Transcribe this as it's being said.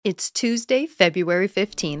It's Tuesday, February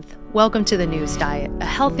 15th. Welcome to the News Diet, a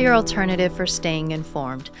healthier alternative for staying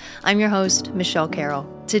informed. I'm your host, Michelle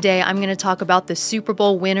Carroll. Today, I'm going to talk about the Super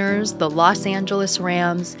Bowl winners, the Los Angeles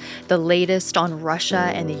Rams, the latest on Russia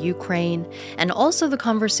and the Ukraine, and also the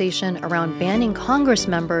conversation around banning Congress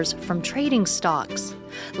members from trading stocks.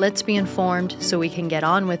 Let's be informed so we can get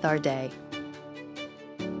on with our day.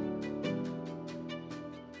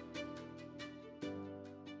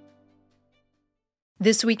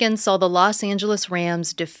 This weekend saw the Los Angeles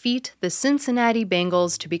Rams defeat the Cincinnati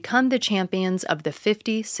Bengals to become the champions of the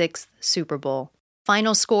 56th Super Bowl.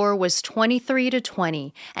 Final score was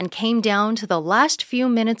 23-20 and came down to the last few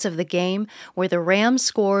minutes of the game where the Rams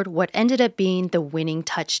scored what ended up being the winning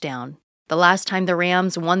touchdown. The last time the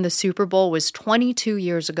Rams won the Super Bowl was 22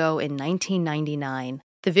 years ago in 1999.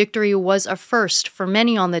 The victory was a first for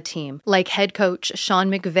many on the team, like head coach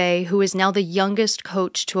Sean McVay, who is now the youngest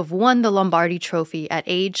coach to have won the Lombardi Trophy at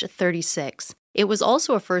age 36. It was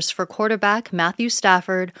also a first for quarterback Matthew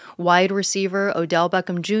Stafford, wide receiver Odell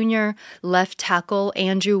Beckham Jr., left tackle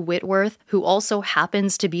Andrew Whitworth, who also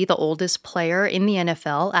happens to be the oldest player in the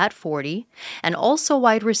NFL at 40, and also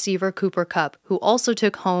wide receiver Cooper Kupp, who also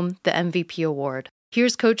took home the MVP award.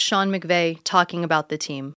 Here's Coach Sean McVay talking about the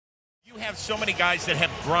team. You have so many guys that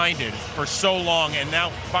have grinded for so long, and now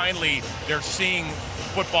finally they're seeing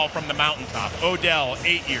football from the mountaintop. Odell,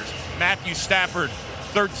 8 years. Matthew Stafford,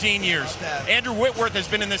 13 years. Andrew Whitworth has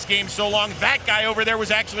been in this game so long. That guy over there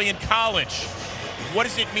was actually in college. What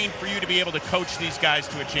does it mean for you to be able to coach these guys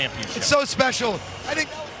to a championship? It's so special. I think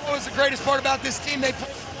that was the greatest part about this team. They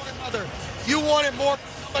play for one another. You want it more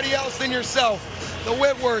for somebody else than yourself. The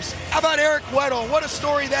Whitworths. How about Eric Weddle? What a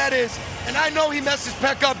story that is. And I know he messed his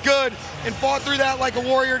pec up good and fought through that like a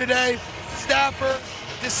warrior today. Stafford,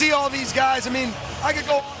 to see all these guys, I mean, I could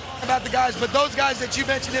go on about the guys, but those guys that you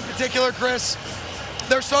mentioned in particular, Chris,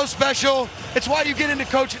 they're so special. It's why you get into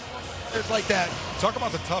coaching like that. Talk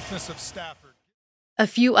about the toughness of Stafford. A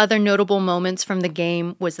few other notable moments from the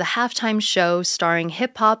game was the halftime show starring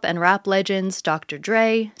hip-hop and rap legends Dr.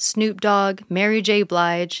 Dre, Snoop Dogg, Mary J.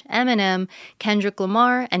 Blige, Eminem, Kendrick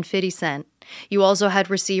Lamar, and 50 Cent. You also had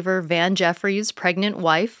receiver Van Jeffries' pregnant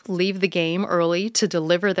wife leave the game early to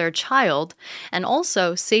deliver their child, and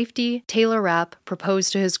also safety Taylor Rapp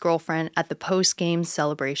proposed to his girlfriend at the post-game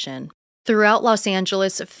celebration. Throughout Los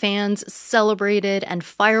Angeles, fans celebrated and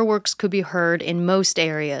fireworks could be heard in most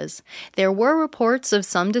areas. There were reports of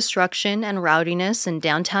some destruction and rowdiness in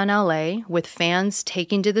downtown LA, with fans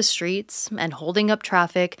taking to the streets and holding up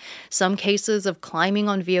traffic, some cases of climbing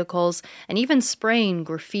on vehicles, and even spraying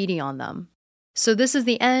graffiti on them. So this is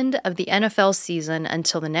the end of the NFL season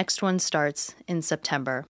until the next one starts in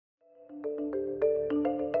September.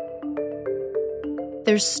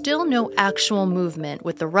 There's still no actual movement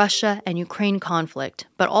with the Russia and Ukraine conflict,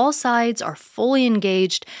 but all sides are fully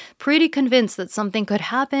engaged, pretty convinced that something could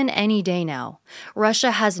happen any day now. Russia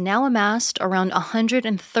has now amassed around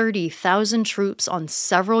 130,000 troops on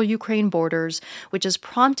several Ukraine borders, which has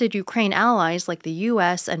prompted Ukraine allies like the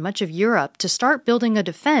US and much of Europe to start building a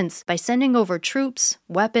defense by sending over troops,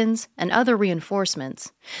 weapons, and other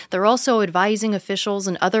reinforcements. They're also advising officials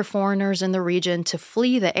and other foreigners in the region to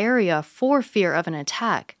flee the area for fear of an attack.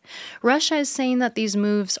 Russia is saying that these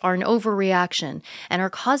moves are an overreaction and are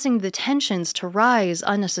causing the tensions to rise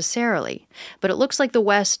unnecessarily. But it looks like the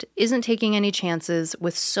West isn't taking any chances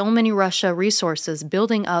with so many Russia resources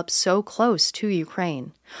building up so close to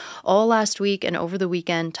Ukraine. All last week and over the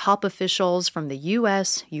weekend, top officials from the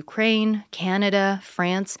US, Ukraine, Canada,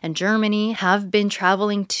 France, and Germany have been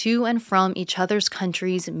traveling to and from each other's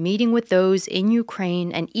countries, meeting with those in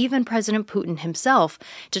Ukraine and even President Putin himself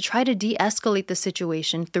to try to de-escalate the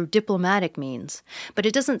situation through diplomatic means. But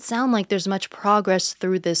it doesn't sound like there's much progress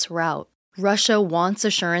through this route. Russia wants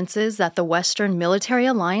assurances that the Western military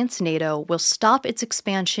alliance, NATO, will stop its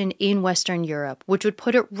expansion in Western Europe, which would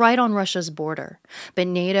put it right on Russia's border. But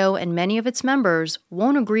NATO and many of its members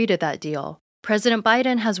won't agree to that deal. President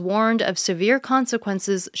Biden has warned of severe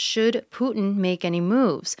consequences should Putin make any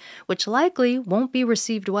moves, which likely won't be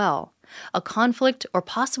received well. A conflict, or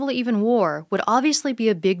possibly even war, would obviously be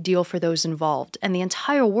a big deal for those involved, and the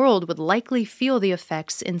entire world would likely feel the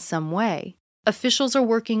effects in some way. Officials are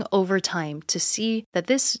working overtime to see that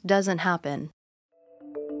this doesn't happen.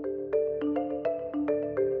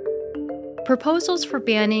 Proposals for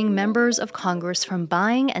banning members of Congress from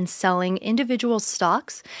buying and selling individual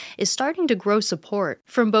stocks is starting to grow support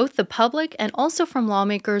from both the public and also from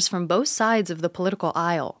lawmakers from both sides of the political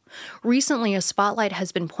aisle. Recently, a spotlight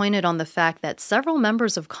has been pointed on the fact that several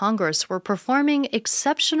members of Congress were performing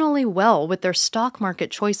exceptionally well with their stock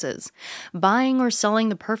market choices. Buying or selling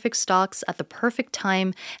the perfect stocks at the perfect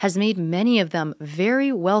time has made many of them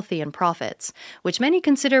very wealthy in profits, which many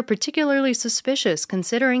consider particularly suspicious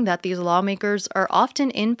considering that these lawmakers are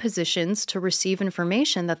often in positions to receive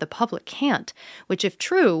information that the public can't, which, if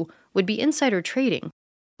true, would be insider trading.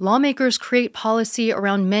 Lawmakers create policy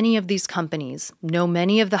around many of these companies, know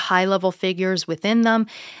many of the high-level figures within them,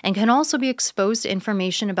 and can also be exposed to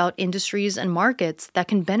information about industries and markets that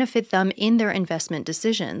can benefit them in their investment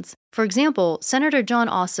decisions. For example, Senator Jon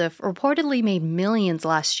Ossoff reportedly made millions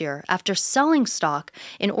last year after selling stock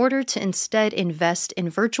in order to instead invest in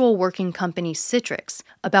virtual working company Citrix,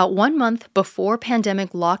 about 1 month before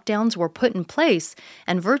pandemic lockdowns were put in place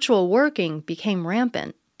and virtual working became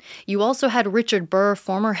rampant. You also had Richard Burr,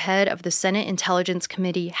 former head of the Senate Intelligence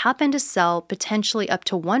Committee, happen to sell potentially up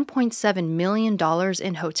to $1.7 million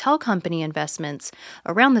in hotel company investments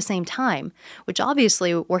around the same time, which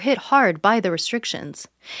obviously were hit hard by the restrictions.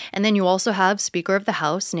 And then you also have Speaker of the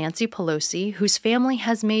House, Nancy Pelosi, whose family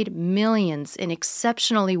has made millions in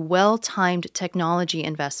exceptionally well-timed technology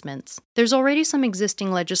investments. There's already some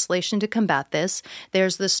existing legislation to combat this.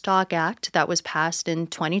 There's the Stock Act that was passed in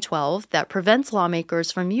 2012 that prevents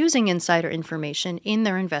lawmakers from using insider information in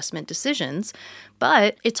their investment decisions,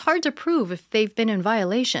 but it's hard to prove if they've been in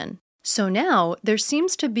violation. So now, there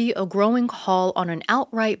seems to be a growing call on an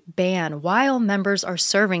outright ban while members are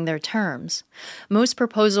serving their terms. Most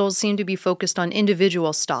proposals seem to be focused on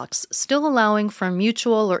individual stocks, still allowing for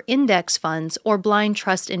mutual or index funds or blind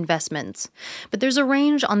trust investments. But there's a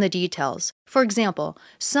range on the details. For example,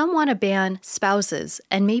 some want to ban spouses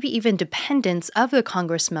and maybe even dependents of the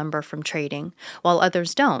Congress member from trading, while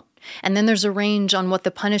others don't. And then there's a range on what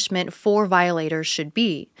the punishment for violators should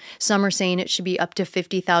be. Some are saying it should be up to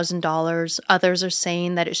 $50,000. Others are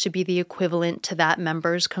saying that it should be the equivalent to that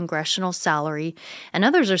member's congressional salary. And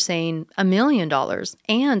others are saying $1 million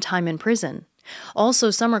and time in prison.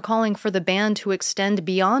 Also, some are calling for the ban to extend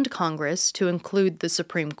beyond Congress to include the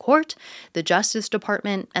Supreme Court, the Justice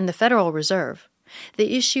Department, and the Federal Reserve.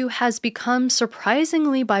 The issue has become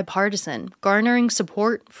surprisingly bipartisan, garnering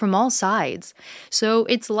support from all sides. So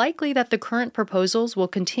it's likely that the current proposals will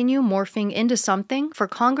continue morphing into something for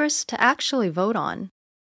Congress to actually vote on.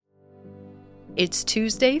 It's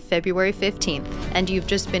Tuesday, February 15th, and you've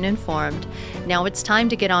just been informed. Now it's time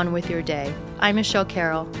to get on with your day. I'm Michelle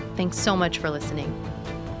Carroll. Thanks so much for listening.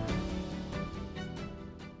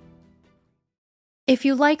 If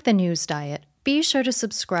you like the News Diet, be sure to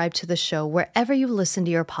subscribe to the show wherever you listen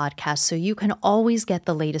to your podcast so you can always get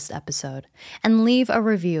the latest episode. And leave a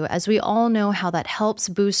review, as we all know how that helps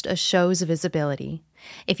boost a show's visibility.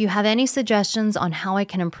 If you have any suggestions on how I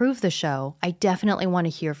can improve the show, I definitely want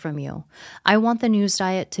to hear from you. I want the News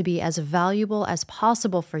Diet to be as valuable as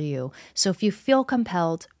possible for you, so if you feel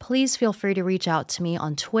compelled, please feel free to reach out to me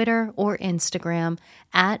on Twitter or Instagram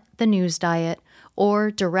 @thenewsdiet or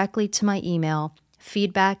directly to my email,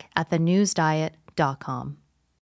 feedback@thenewsdiet.com.